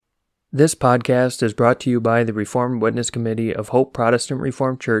This podcast is brought to you by the Reformed Witness Committee of Hope Protestant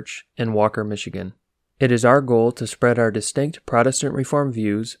Reformed Church in Walker, Michigan. It is our goal to spread our distinct Protestant Reformed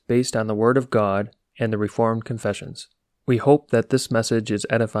views based on the Word of God and the Reformed confessions. We hope that this message is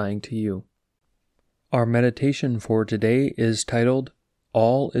edifying to you. Our meditation for today is titled,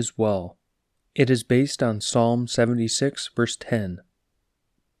 All is Well. It is based on Psalm 76, verse 10.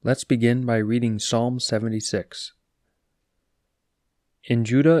 Let's begin by reading Psalm 76. In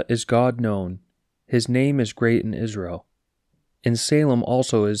Judah is God known, his name is great in Israel. In Salem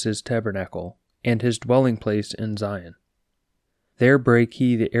also is his tabernacle, and his dwelling place in Zion. There brake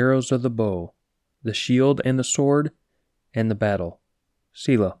he the arrows of the bow, the shield and the sword, and the battle.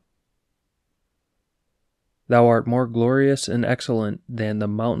 Selah. Thou art more glorious and excellent than the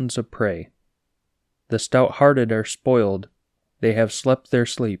mountains of prey. The stout-hearted are spoiled, they have slept their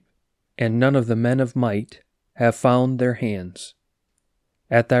sleep, and none of the men of might have found their hands.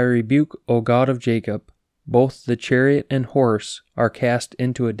 At thy rebuke, O God of Jacob, both the chariot and horse are cast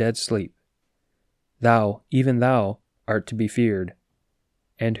into a dead sleep. Thou, even thou, art to be feared.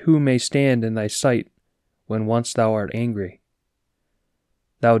 And who may stand in thy sight when once thou art angry?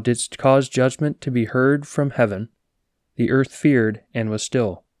 Thou didst cause judgment to be heard from heaven. The earth feared and was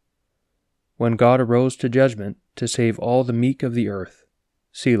still. When God arose to judgment to save all the meek of the earth.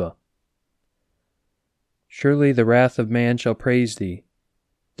 Selah. Surely the wrath of man shall praise thee.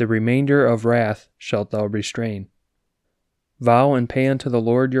 The remainder of wrath shalt thou restrain. Vow and pay unto the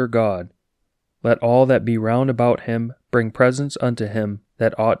Lord your God. Let all that be round about him bring presents unto him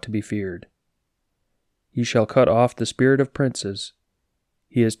that ought to be feared. He shall cut off the spirit of princes.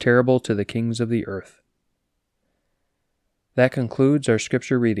 He is terrible to the kings of the earth. That concludes our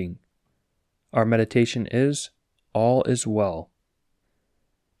scripture reading. Our meditation is, All is Well.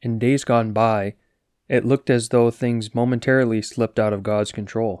 In days gone by, it looked as though things momentarily slipped out of God's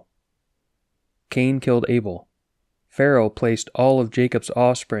control. Cain killed Abel. Pharaoh placed all of Jacob's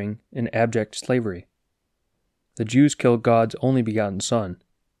offspring in abject slavery. The Jews killed God's only begotten Son.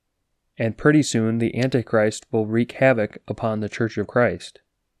 And pretty soon the Antichrist will wreak havoc upon the Church of Christ.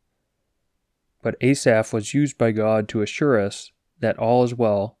 But Asaph was used by God to assure us that all is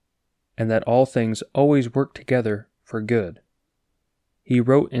well, and that all things always work together for good. He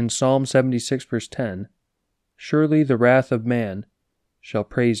wrote in Psalm 76, verse 10, Surely the wrath of man shall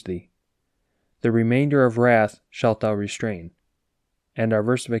praise thee. The remainder of wrath shalt thou restrain. And our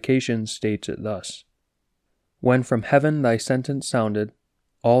versification states it thus. When from heaven thy sentence sounded,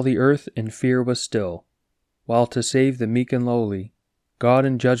 all the earth in fear was still, while to save the meek and lowly, God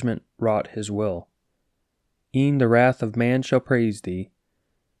in judgment wrought his will. E'en the wrath of man shall praise thee,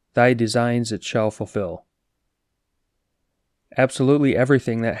 thy designs it shall fulfill. Absolutely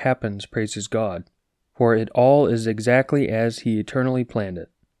everything that happens praises God, for it all is exactly as He eternally planned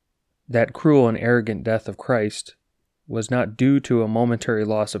it. That cruel and arrogant death of Christ was not due to a momentary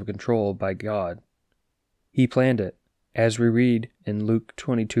loss of control by God. He planned it, as we read in Luke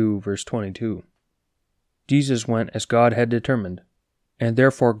 22, verse 22. Jesus went as God had determined, and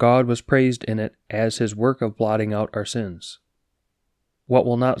therefore God was praised in it as His work of blotting out our sins. What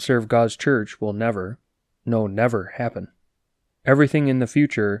will not serve God's church will never happen. Everything in the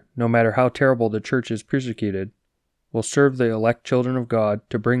future, no matter how terrible the church is persecuted, will serve the elect children of God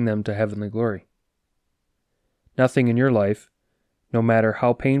to bring them to heavenly glory. Nothing in your life, no matter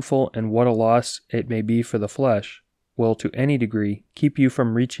how painful and what a loss it may be for the flesh, will to any degree keep you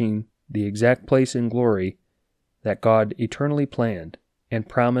from reaching the exact place in glory that God eternally planned and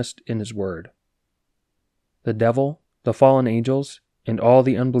promised in His Word. The devil, the fallen angels, and all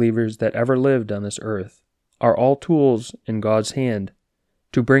the unbelievers that ever lived on this earth are all tools in God's hand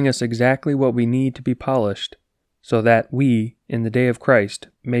to bring us exactly what we need to be polished, so that we, in the day of Christ,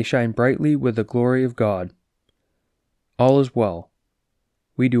 may shine brightly with the glory of God. All is well.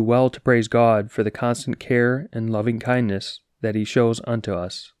 We do well to praise God for the constant care and loving kindness that He shows unto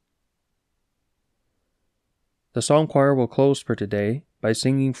us. The Psalm Choir will close for today by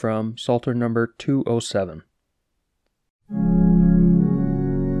singing from Psalter number 207.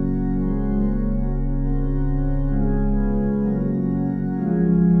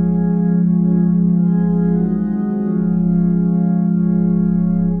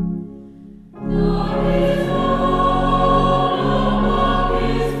 Praise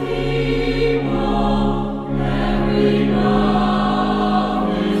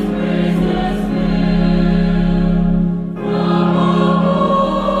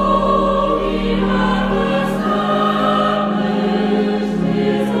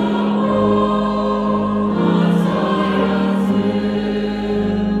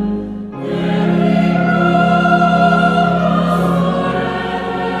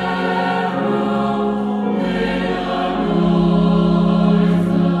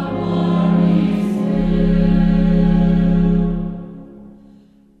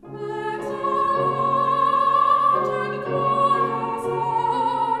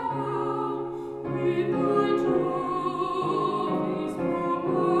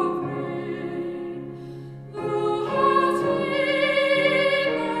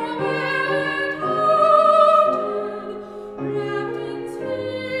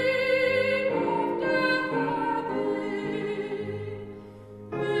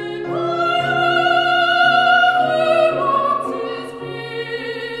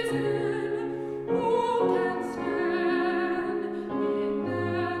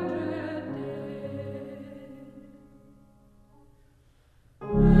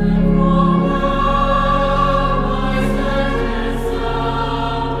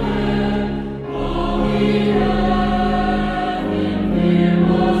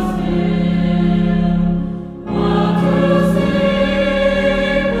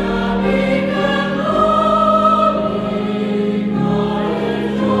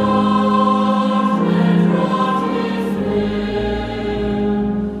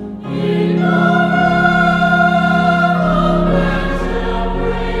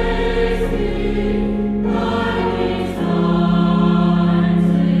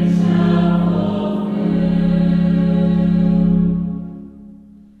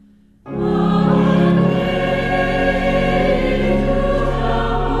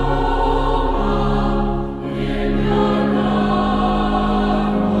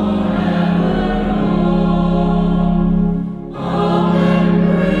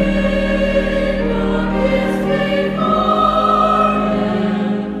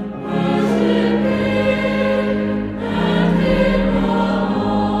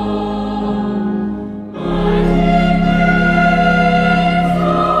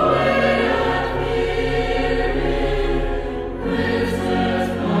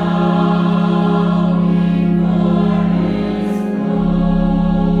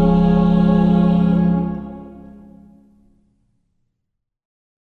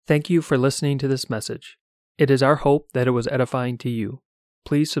Thank you for listening to this message. It is our hope that it was edifying to you.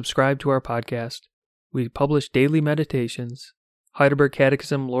 Please subscribe to our podcast. We publish daily meditations, Heidelberg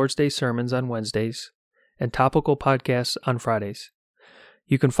Catechism Lord's Day sermons on Wednesdays, and topical podcasts on Fridays.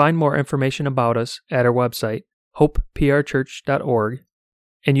 You can find more information about us at our website, hopeprchurch.org,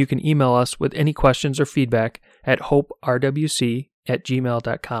 and you can email us with any questions or feedback at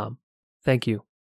hoperwc@gmail.com. Thank you.